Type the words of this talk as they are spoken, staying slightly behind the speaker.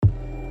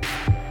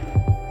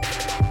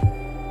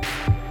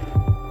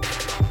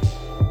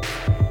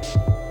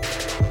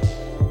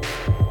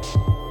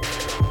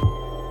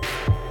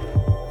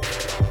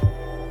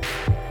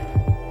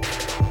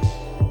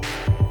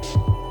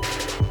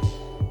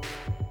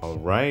All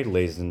right,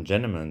 ladies and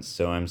gentlemen,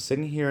 so I'm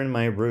sitting here in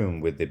my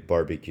room with the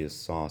barbecue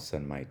sauce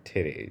on my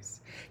titties.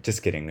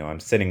 Just kidding, no, I'm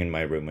sitting in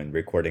my room and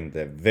recording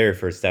the very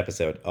first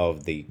episode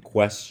of the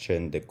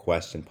Question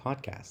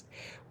podcast,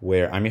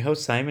 where I'm your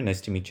host, Simon.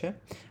 Nice to meet you.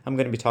 I'm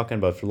going to be talking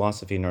about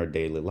philosophy in our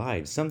daily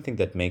lives, something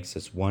that makes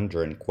us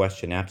wonder and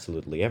question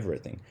absolutely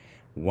everything.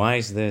 Why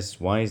is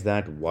this? Why is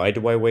that? Why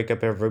do I wake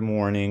up every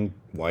morning?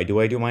 Why do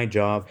I do my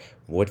job?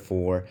 What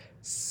for?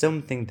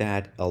 Something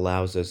that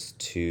allows us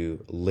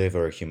to live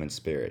our human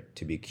spirit,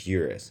 to be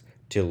curious,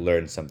 to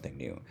learn something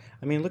new.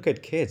 I mean, look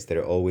at kids that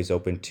are always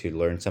open to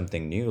learn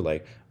something new,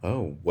 like,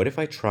 oh, what if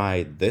I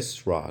try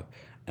this rock?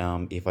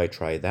 If I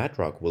try that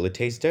rock, will it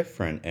taste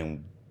different?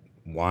 And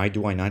why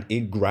do I not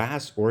eat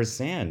grass or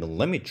sand?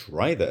 Let me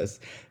try this.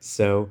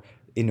 So,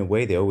 in a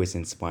way, they always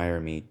inspire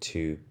me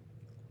to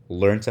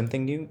learn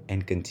something new,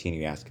 and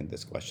continue asking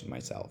this question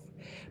myself.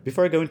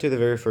 Before I go into the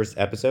very first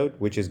episode,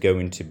 which is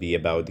going to be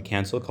about the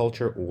cancel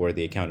culture or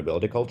the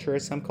accountability culture,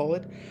 as some call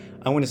it,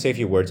 I want to say a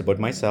few words about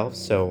myself.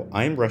 So,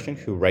 I'm Russian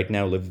who right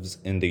now lives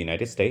in the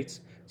United States.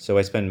 So,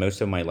 I spend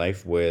most of my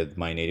life with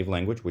my native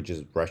language, which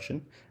is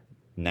Russian,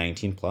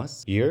 19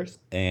 plus years.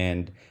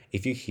 And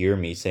if you hear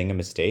me saying a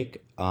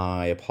mistake,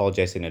 I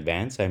apologize in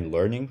advance. I'm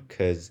learning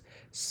because,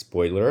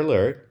 spoiler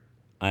alert,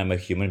 I'm a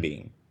human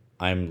being.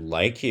 I'm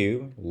like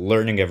you,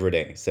 learning every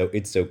day. So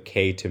it's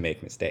okay to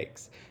make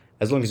mistakes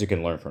as long as you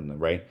can learn from them,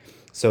 right?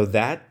 So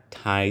that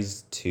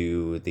ties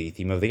to the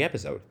theme of the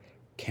episode,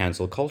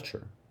 cancel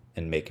culture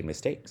and making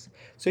mistakes.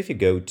 So if you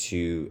go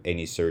to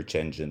any search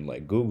engine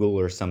like Google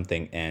or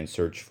something and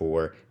search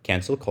for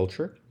cancel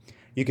culture,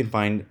 you can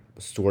find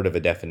sort of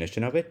a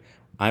definition of it.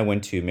 I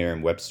went to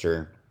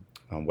Merriam-Webster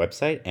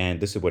website,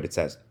 and this is what it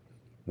says.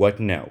 What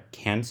no,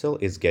 cancel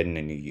is getting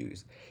a new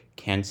use.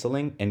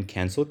 Canceling and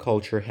cancel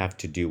culture have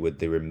to do with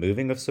the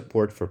removing of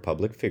support for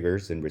public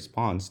figures in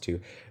response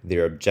to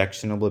their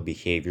objectionable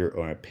behavior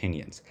or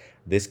opinions.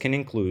 This can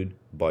include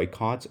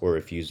boycotts or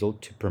refusal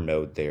to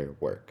promote their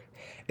work.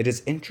 It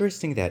is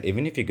interesting that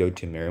even if you go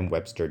to Merriam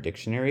Webster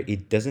dictionary,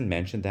 it doesn't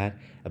mention that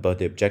about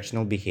the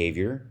objectionable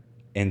behavior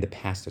in the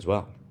past as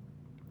well.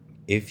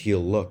 If you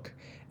look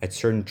at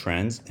certain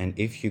trends, and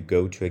if you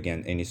go to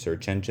again any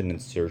search engine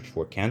and search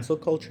for cancel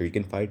culture, you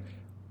can find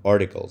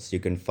articles. You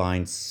can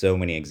find so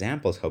many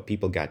examples how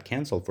people got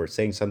canceled for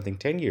saying something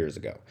 10 years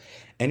ago.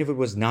 And if it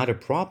was not a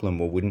problem,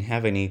 we wouldn't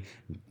have any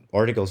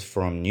articles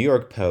from New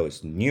York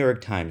Post, New York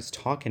Times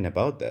talking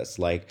about this.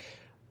 Like,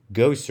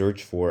 go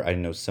search for, I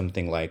don't know,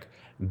 something like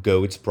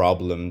goats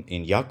problem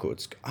in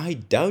Yakutsk. I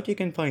doubt you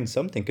can find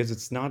something because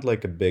it's not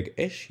like a big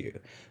issue.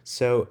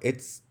 So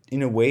it's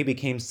in a way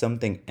became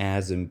something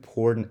as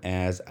important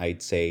as,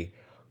 I'd say,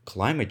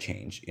 climate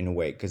change in a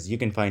way, because you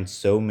can find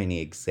so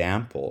many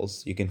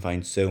examples, you can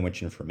find so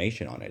much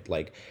information on it.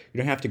 Like, you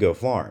don't have to go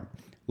far.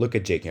 Look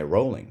at J.K.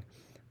 Rowling.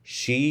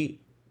 She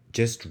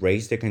just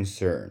raised a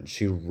concern.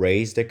 She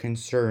raised a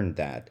concern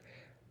that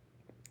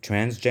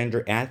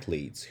transgender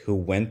athletes who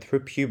went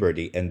through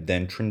puberty and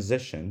then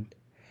transitioned,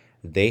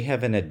 they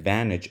have an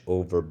advantage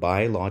over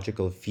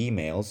biological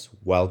females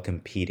while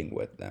competing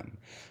with them.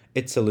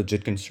 It's a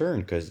legit concern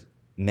because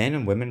men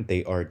and women,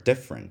 they are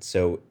different.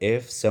 So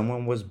if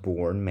someone was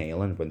born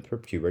male and went through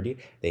puberty,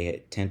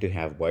 they tend to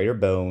have wider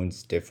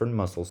bones, different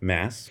muscles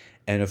mass,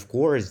 and of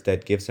course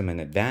that gives them an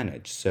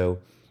advantage. So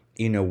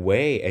in a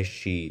way, as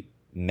she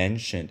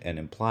mentioned and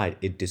implied,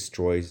 it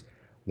destroys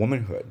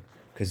womanhood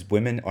because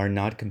women are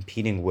not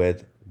competing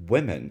with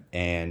women,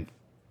 and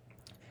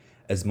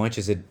as much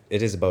as it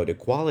is about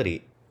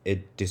equality,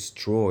 it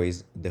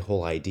destroys the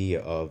whole idea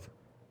of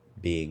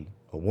being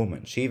a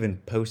woman. She even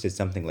posted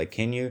something like,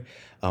 can you,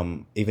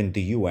 even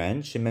the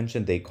UN, she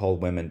mentioned they call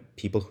women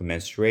people who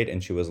menstruate,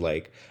 and she was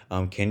like,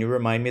 can you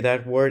remind me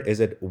that word? Is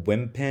it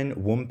wimpen,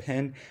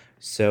 wumpen?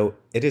 So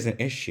it is an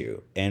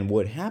issue. And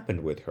what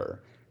happened with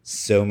her?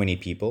 So many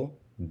people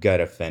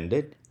got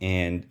offended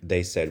and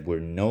they said, we're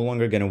no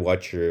longer going to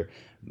watch your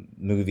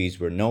movies,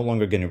 we're no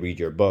longer going to read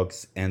your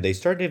books. And they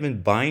started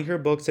even buying her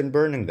books and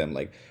burning them.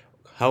 Like,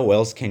 how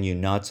else can you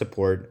not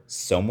support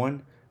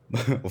someone?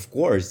 Of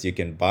course, you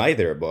can buy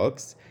their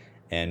books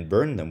and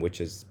burn them,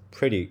 which is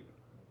pretty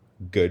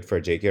good for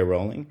J.K.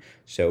 Rowling.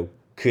 So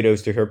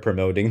kudos to her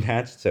promoting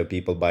that so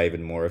people buy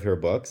even more of her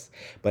books.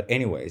 But,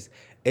 anyways,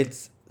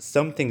 it's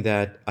something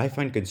that I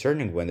find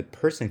concerning when a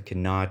person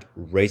cannot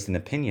raise an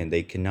opinion.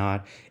 They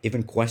cannot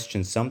even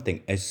question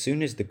something. As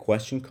soon as the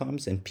question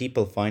comes and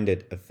people find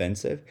it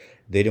offensive,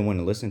 they don't want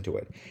to listen to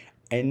it.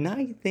 And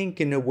I think,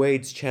 in a way,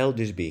 it's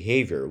childish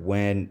behavior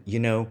when,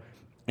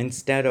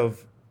 instead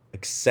of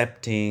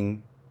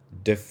accepting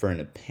different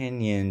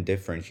opinion,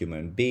 different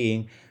human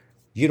being,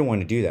 you don't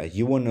want to do that.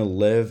 You want to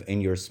live in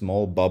your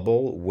small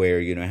bubble where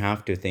you don't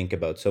have to think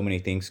about so many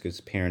things because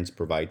parents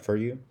provide for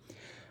you.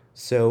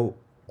 So,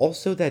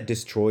 also, that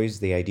destroys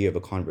the idea of a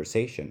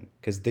conversation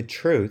because the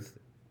truth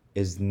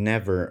is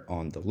never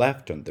on the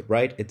left, on the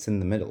right, it's in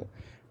the middle.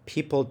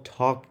 People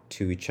talk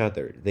to each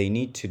other, they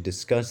need to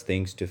discuss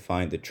things to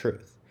find the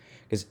truth.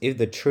 Because if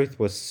the truth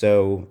was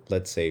so,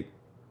 let's say,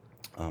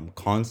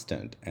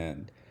 constant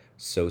and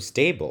so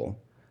stable,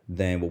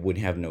 then we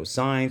wouldn't have no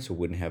science, we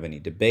wouldn't have any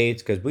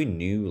debates, because we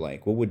knew,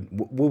 like, we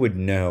would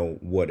know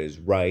what is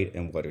right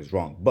and what is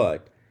wrong.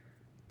 But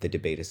the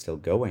debate is still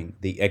going.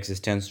 The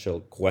existential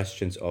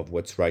questions of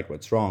what's right,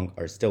 what's wrong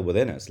are still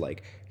within us.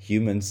 Like,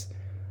 humans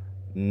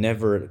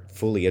never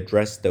fully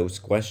address those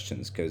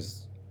questions,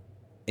 because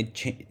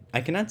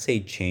I cannot say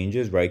it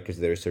changes, right? Because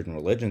there are certain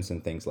religions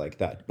and things like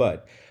that,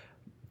 but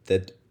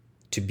that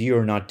to be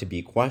or not to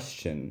be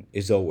question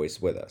is always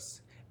with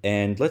us.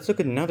 And let's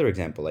look at another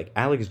example, like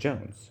Alex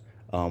Jones.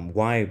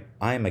 Why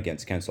I'm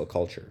against cancel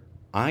culture.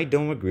 I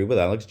don't agree with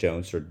Alex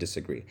Jones or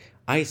disagree.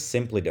 I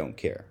simply don't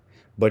care.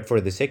 But for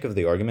the sake of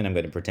the argument, I'm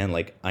going to pretend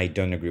like I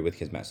don't agree with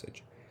his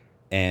message.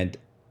 And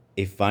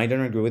if I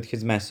don't agree with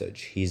his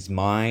message, he's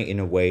my, in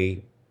a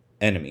way,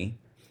 enemy.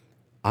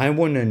 I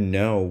want to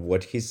know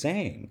what he's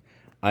saying.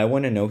 I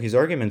want to know his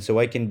argument so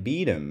I can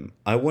beat him.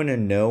 I want to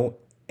know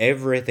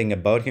everything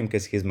about him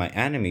because he's my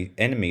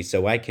enemy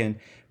so I can,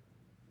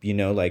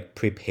 like,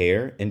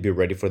 prepare and be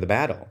ready for the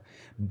battle.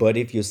 But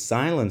if you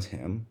silence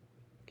him,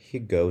 he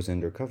goes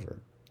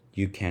undercover.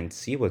 You can't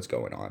see what's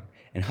going on.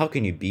 And how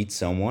can you beat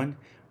someone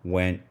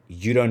when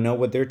you don't know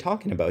what they're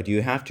talking about?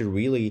 You have to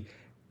really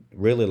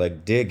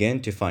like dig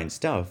in to find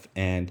stuff.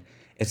 And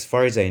as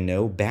far as I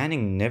know,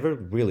 banning never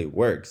really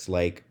works.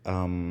 Like,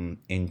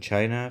 in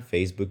China,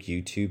 Facebook,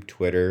 YouTube,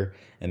 Twitter,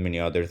 and many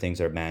other things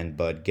are banned,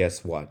 but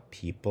guess what?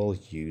 People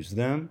use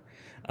them.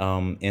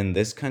 In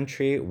this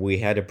country, we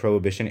had a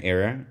prohibition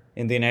era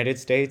in the United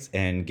States,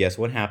 and guess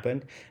what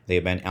happened? They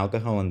banned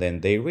alcohol and then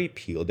they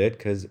repealed it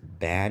because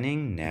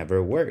banning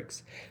never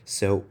works.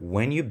 So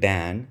when you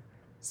ban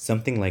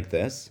something like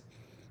this,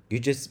 you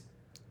just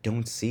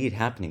don't see it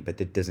happening, but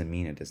that doesn't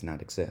mean it does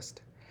not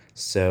exist.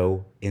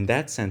 So, in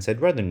that sense,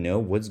 I'd rather know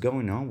what's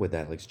going on with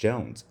Alex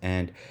Jones.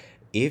 And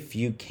if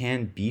you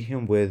can beat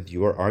him with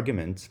your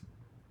arguments,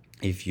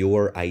 if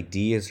your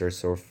ideas are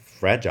so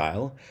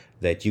fragile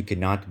that you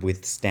cannot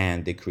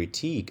withstand the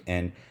critique,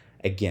 and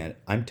again,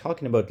 I'm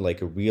talking about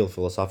like a real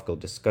philosophical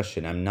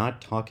discussion. I'm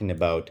not talking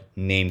about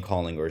name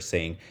calling or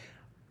saying,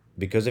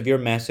 because of your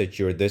message,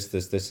 you're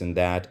this, and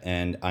that,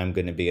 and I'm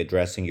going to be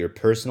addressing your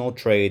personal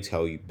traits,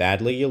 how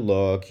badly you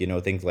look,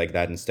 things like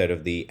that, instead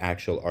of the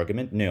actual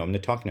argument. No, I'm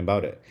not talking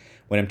about it.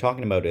 What I'm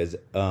talking about is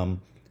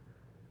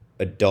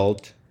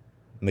adult,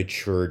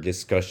 mature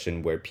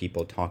discussion where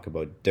people talk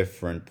about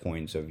different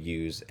points of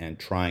views and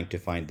trying to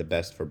find the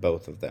best for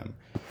both of them.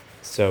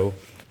 So,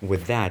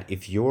 with that,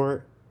 if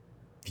your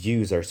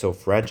views are so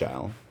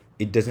fragile,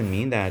 it doesn't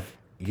mean that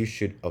you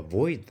should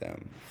avoid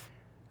them.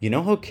 You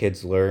know how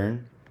kids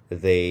learn,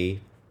 they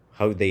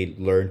how they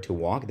learn to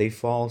walk? They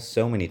fall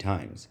so many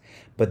times.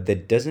 But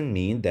that doesn't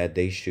mean that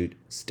they should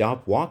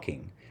stop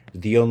walking.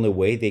 The only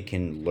way they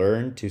can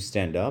learn to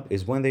stand up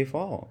is when they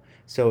fall.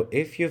 So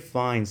if you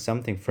find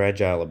something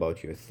fragile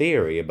about your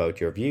theory,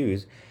 about your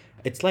views,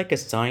 it's like a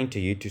sign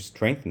to you to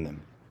strengthen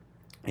them.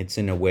 It's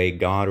in a way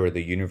God or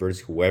the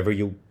universe, whoever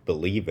you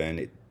believe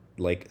in,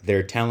 like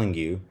they're telling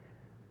you,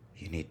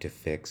 you need to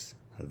fix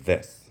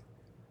this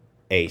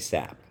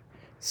ASAP.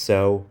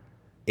 So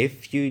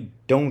if you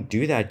don't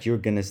do that, you're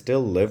going to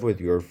still live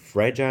with your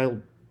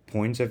fragile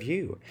points of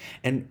view.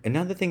 And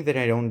another thing that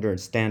I don't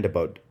understand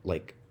about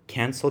like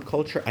cancel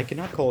culture, I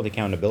cannot call it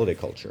accountability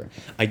culture.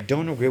 I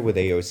don't agree with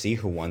AOC,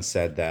 who once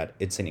said that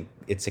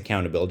it's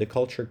accountability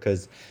culture,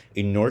 because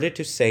in order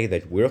to say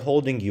that we're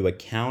holding you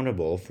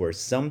accountable for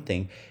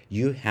something,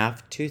 you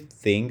have to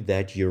think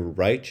that you're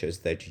righteous,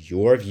 that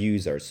your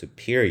views are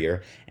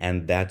superior,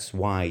 and that's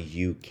why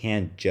you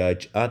can't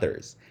judge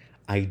others.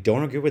 I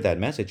don't agree with that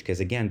message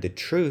because, again, the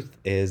truth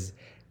is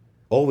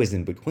always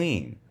in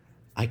between.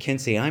 I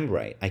can't say I'm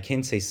right. I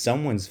can't say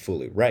someone's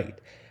fully right.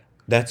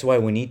 That's why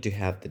we need to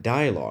have the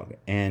dialogue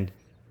and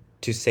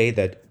to say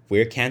that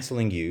we're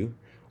canceling you,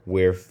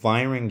 we're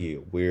firing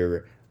you,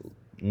 we're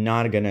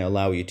not going to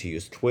allow you to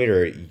use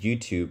Twitter,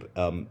 YouTube,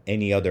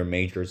 any other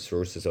major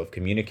sources of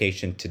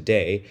communication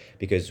today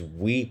because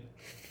we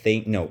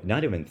think, no,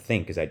 not even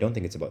think, because I don't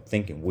think it's about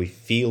thinking. We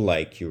feel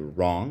like you're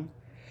wrong.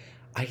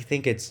 I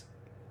think it's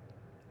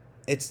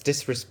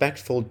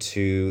disrespectful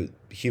to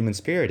human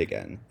spirit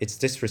again. It's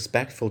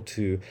disrespectful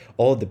to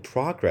all the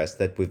progress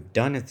that we've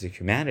done as a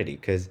humanity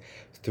because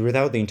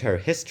throughout the entire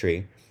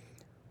history,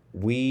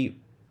 we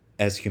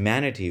as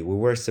humanity we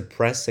were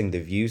suppressing the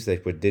views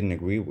that we didn't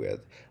agree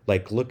with.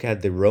 Like look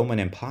at the Roman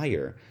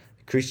Empire.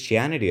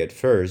 Christianity at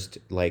first,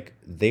 like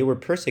they were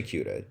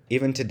persecuted.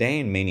 Even today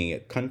in many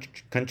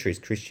countries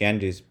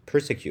Christianity is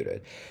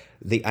persecuted.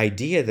 The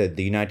idea that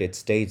the United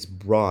States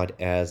brought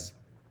as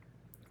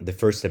the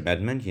First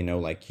Amendment,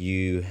 like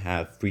you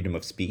have freedom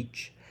of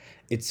speech,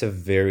 it's a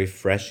very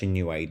fresh and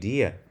new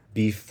idea.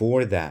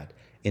 Before that,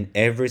 in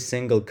every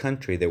single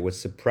country, there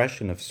was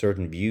suppression of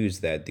certain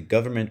views that the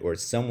government or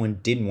someone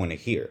didn't want to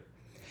hear.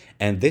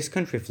 And this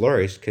country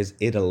flourished because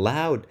it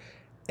allowed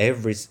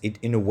it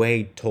in a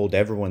way told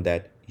everyone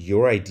that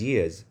your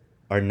ideas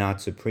are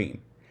not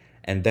supreme.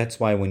 And that's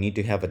why we need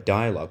to have a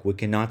dialogue. We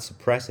cannot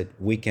suppress it.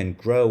 We can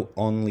grow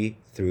only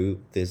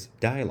through this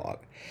dialogue.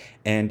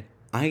 And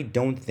I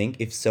don't think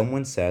if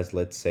someone says,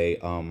 let's say,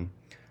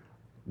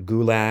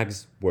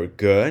 Gulags were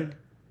good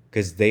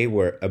because they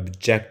were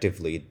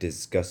objectively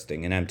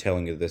disgusting. And I'm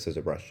telling you this as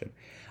a Russian.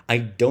 I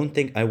don't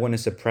think I want to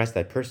suppress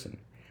that person.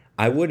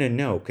 I wouldn't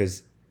know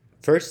because,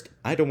 first,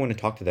 I don't want to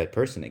talk to that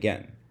person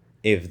again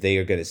if they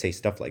are going to say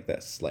stuff like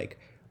this. Like,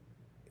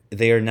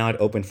 they are not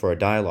open for a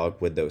dialogue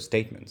with those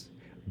statements.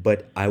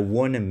 But I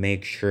want to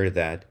make sure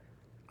that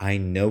I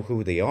know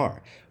who they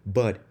are.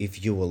 But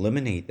if you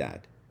eliminate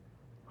that,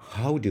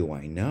 how do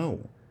I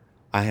know?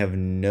 I have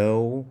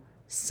no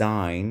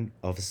sign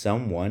of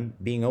someone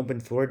being open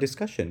for a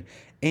discussion.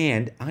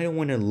 And I don't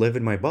want to live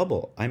in my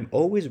bubble. I'm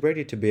always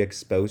ready to be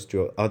exposed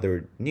to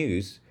other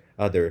news,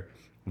 other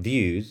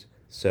views,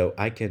 so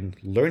I can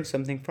learn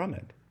something from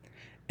it.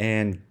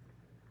 And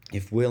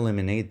if we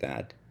eliminate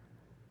that,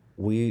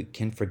 we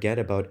can forget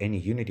about any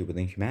unity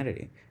within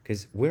humanity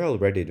because we're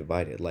already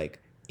divided. Like,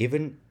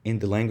 even in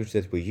the language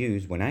that we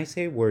use, when I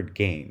say word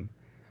game,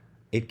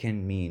 it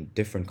can mean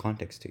different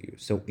context to you.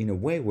 So in a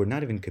way, we're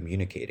not even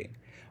communicating.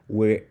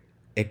 We're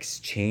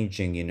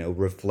exchanging,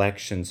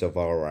 reflections of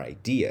our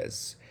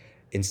ideas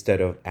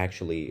instead of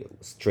actually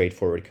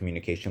straightforward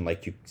communication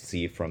like you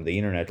see from the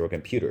internet or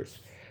computers.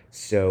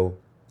 So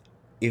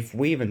if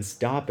we even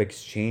stop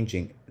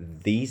exchanging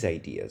these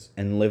ideas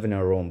and live in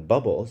our own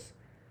bubbles,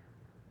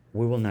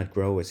 we will not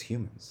grow as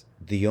humans.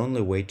 The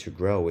only way to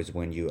grow is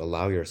when you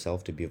allow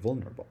yourself to be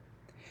vulnerable.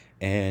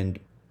 And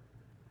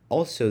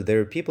also, there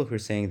are people who are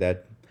saying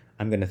that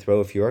I'm going to throw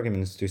a few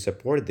arguments to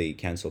support the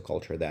cancel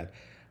culture, that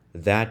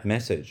that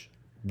message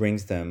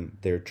brings them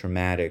their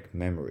traumatic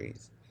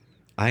memories.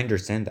 I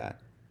understand that.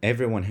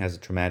 Everyone has a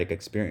traumatic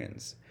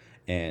experience.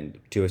 And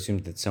to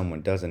assume that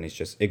someone doesn't is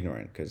just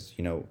ignorant because,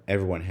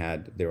 everyone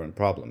had their own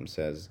problems.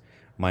 As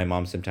my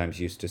mom sometimes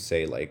used to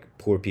say, like,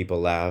 poor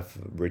people laugh,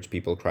 rich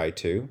people cry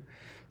too.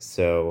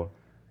 So,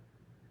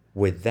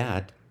 with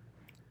that,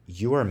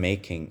 you are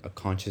making a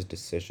conscious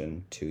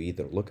decision to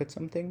either look at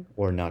something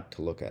or not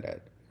to look at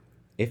it.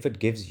 If it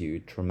gives you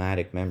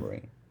traumatic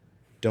memory,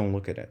 don't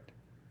look at it.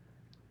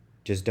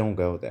 Just don't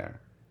go there.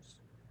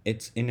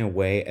 It's in a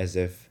way as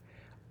if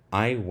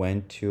I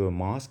went to a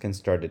mosque and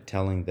started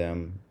telling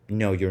them,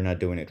 no, you're not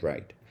doing it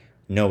right.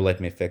 No, let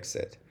me fix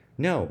it.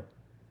 No,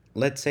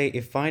 let's say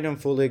if I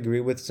don't fully agree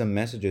with some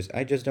messages,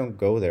 I just don't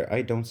go there.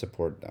 I don't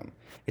support them.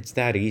 It's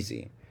that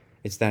easy.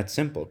 It's that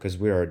simple because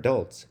we are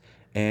adults.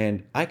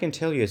 And I can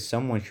tell you, as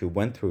someone who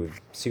went through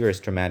serious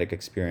traumatic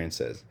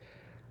experiences,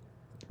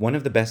 one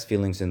of the best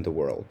feelings in the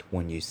world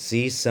when you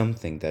see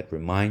something that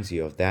reminds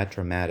you of that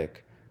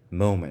traumatic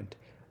moment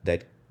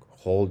that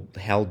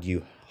held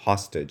you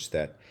hostage,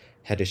 that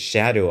had a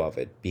shadow of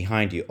it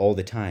behind you all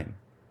the time,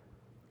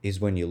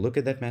 is when you look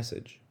at that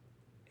message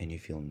and you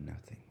feel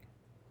nothing,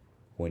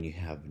 when you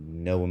have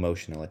no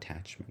emotional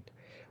attachment,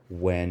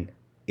 when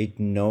it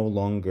no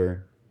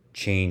longer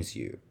chains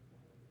you.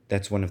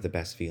 That's one of the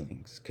best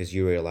feelings because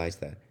you realize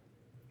that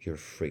you're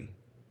free.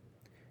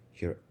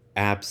 You're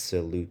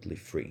absolutely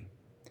free.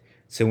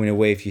 So, in a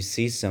way, if you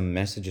see some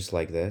messages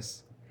like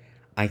this,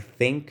 I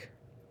think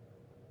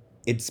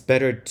it's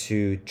better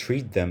to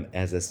treat them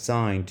as a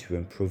sign to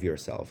improve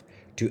yourself,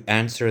 to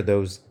answer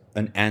those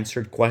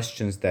unanswered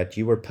questions that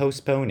you were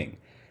postponing.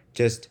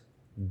 Just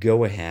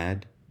go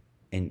ahead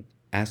and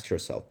ask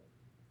yourself,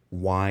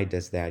 why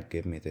does that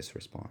give me this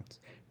response?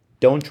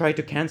 Don't try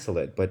to cancel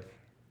it, but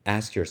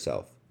ask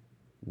yourself,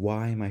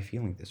 why am I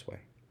feeling this way?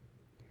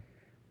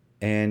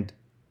 And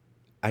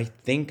I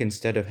think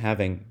instead of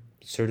having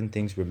certain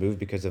things removed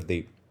because of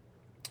the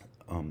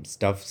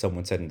stuff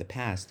someone said in the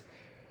past,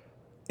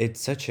 it's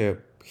such a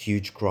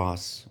huge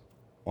cross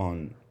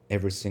on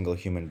every single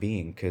human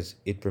being because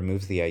it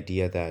removes the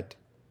idea that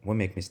we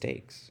make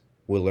mistakes.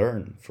 We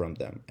learn from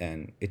them,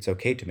 and it's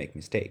okay to make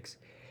mistakes.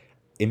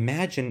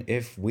 Imagine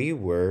if we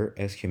were,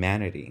 as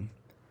humanity,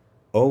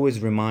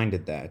 always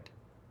reminded that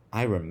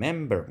I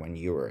remember when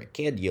you were a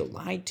kid, you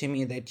lied to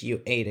me that you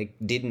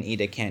didn't eat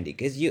a candy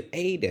because you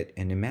ate it.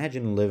 And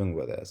imagine living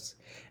with us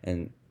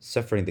and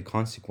suffering the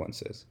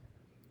consequences.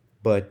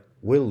 But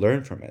we'll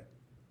learn from it.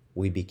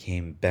 We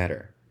became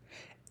better.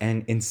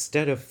 And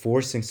instead of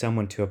forcing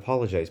someone to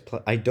apologize,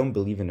 I don't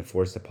believe in a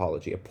forced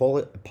apology.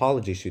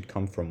 Apology should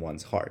come from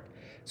one's heart.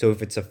 So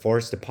if it's a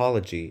forced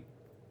apology,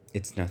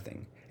 it's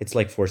nothing. It's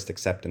like forced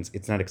acceptance.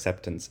 It's not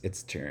acceptance,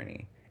 it's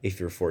tyranny if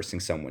you're forcing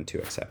someone to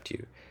accept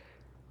you.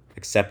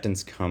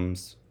 Acceptance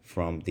comes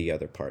from the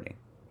other party.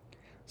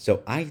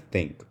 So I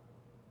think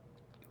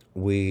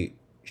we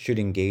should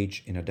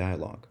engage in a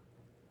dialogue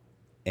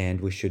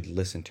and we should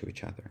listen to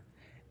each other.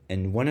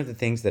 And one of the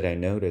things that I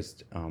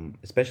noticed,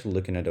 especially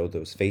looking at all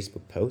those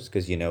Facebook posts,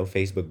 because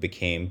Facebook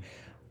became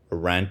a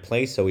rant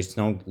place, so it's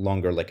no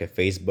longer like a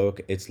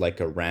Facebook, it's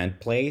like a rant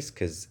place,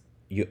 because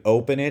you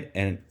open it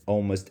and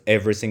almost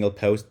every single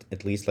post,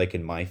 at least like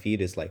in my feed,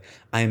 is like,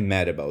 I'm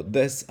mad about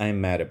this, I'm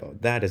mad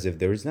about that, as if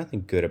there is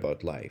nothing good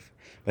about life.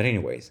 But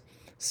anyways,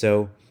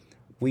 so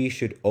we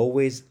should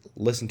always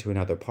listen to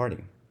another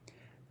party.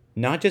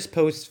 Not just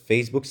post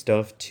Facebook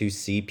stuff to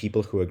see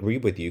people who agree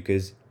with you,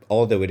 because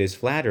although it is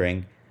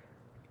flattering,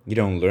 you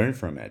don't learn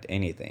from it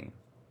anything.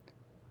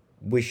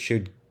 We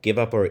should give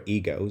up our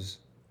egos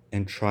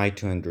and try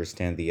to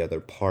understand the other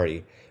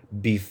party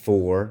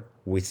before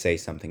we say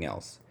something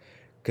else.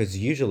 Because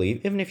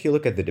usually, even if you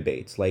look at the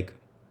debates, like,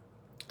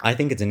 I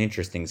think it's an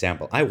interesting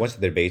example. I watched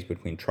the debates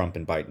between Trump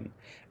and Biden,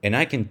 and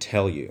I can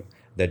tell you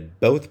that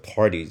both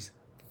parties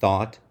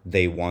thought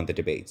they won the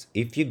debates.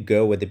 If you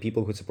go with the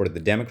people who supported the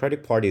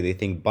Democratic Party, they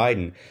think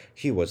Biden,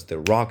 he was the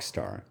rock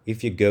star.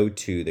 If you go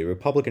to the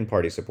Republican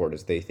Party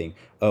supporters, they think,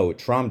 oh,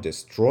 Trump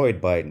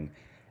destroyed Biden.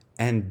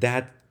 And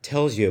that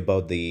tells you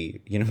about the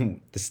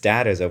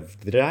status of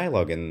the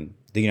dialogue in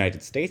the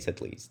United States,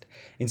 at least.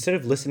 Instead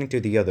of listening to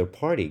the other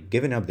party,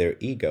 giving up their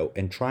ego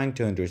and trying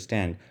to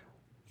understand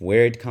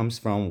where it comes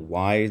from,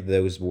 why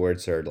those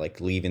words are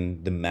like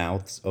leaving the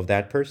mouths of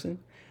that person,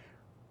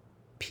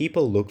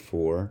 people look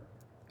for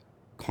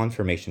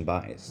confirmation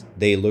bias.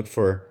 They look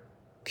for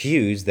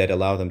cues that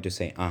allow them to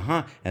say,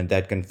 and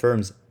that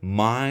confirms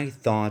my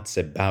thoughts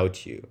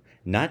about you.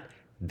 Not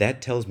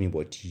that tells me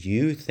what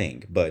you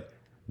think, but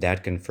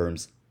that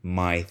confirms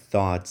my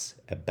thoughts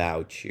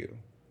about you.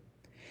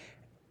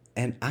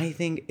 And I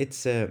think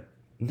it's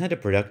not a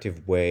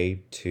productive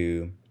way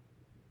to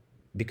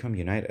become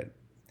united.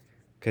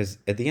 Because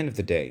at the end of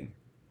the day,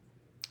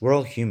 we're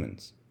all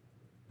humans.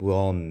 We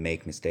all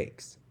make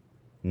mistakes.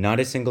 Not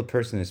a single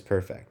person is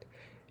perfect.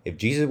 If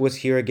Jesus was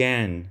here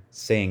again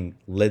saying,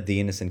 let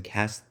the innocent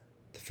cast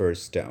the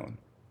first stone,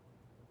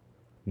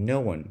 no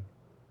one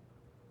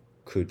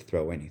could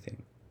throw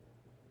anything.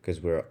 Because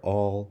we're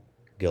all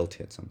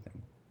guilty at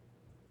something.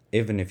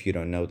 Even if you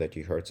don't know that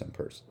you hurt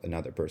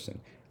another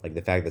person. Like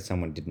the fact that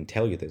someone didn't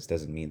tell you this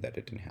doesn't mean that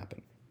it didn't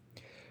happen.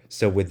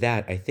 So with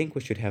that, I think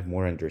we should have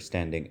more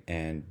understanding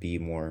and be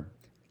more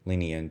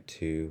lenient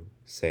to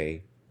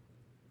say,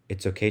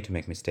 it's okay to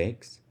make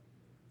mistakes.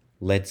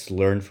 Let's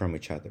learn from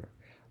each other.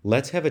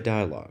 Let's have a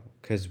dialogue,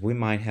 because we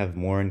might have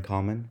more in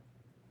common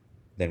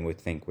than we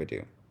think we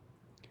do.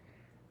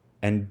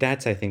 And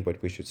that's, I think,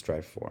 what we should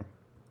strive for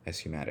as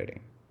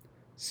humanity.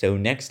 So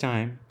next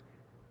time,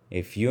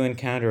 if you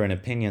encounter an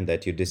opinion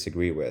that you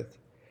disagree with,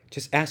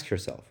 just ask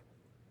yourself,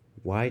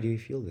 why do you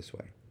feel this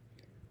way?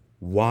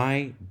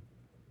 Why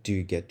do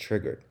you get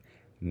triggered?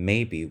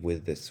 Maybe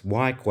with this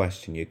why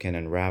question, you can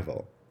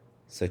unravel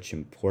such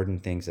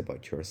important things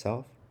about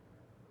yourself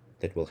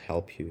that will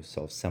help you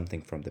solve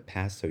something from the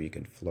past so you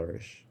can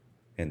flourish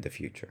in the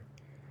future.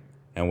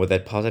 And with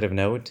that positive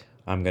note,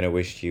 I'm going to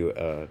wish you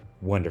a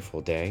wonderful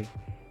day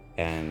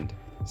and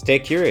stay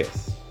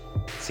curious.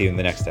 See you in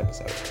the next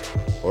episode.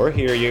 Or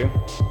hear you.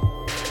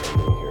 Or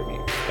you'll hear me.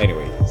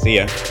 Anyway, see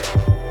ya.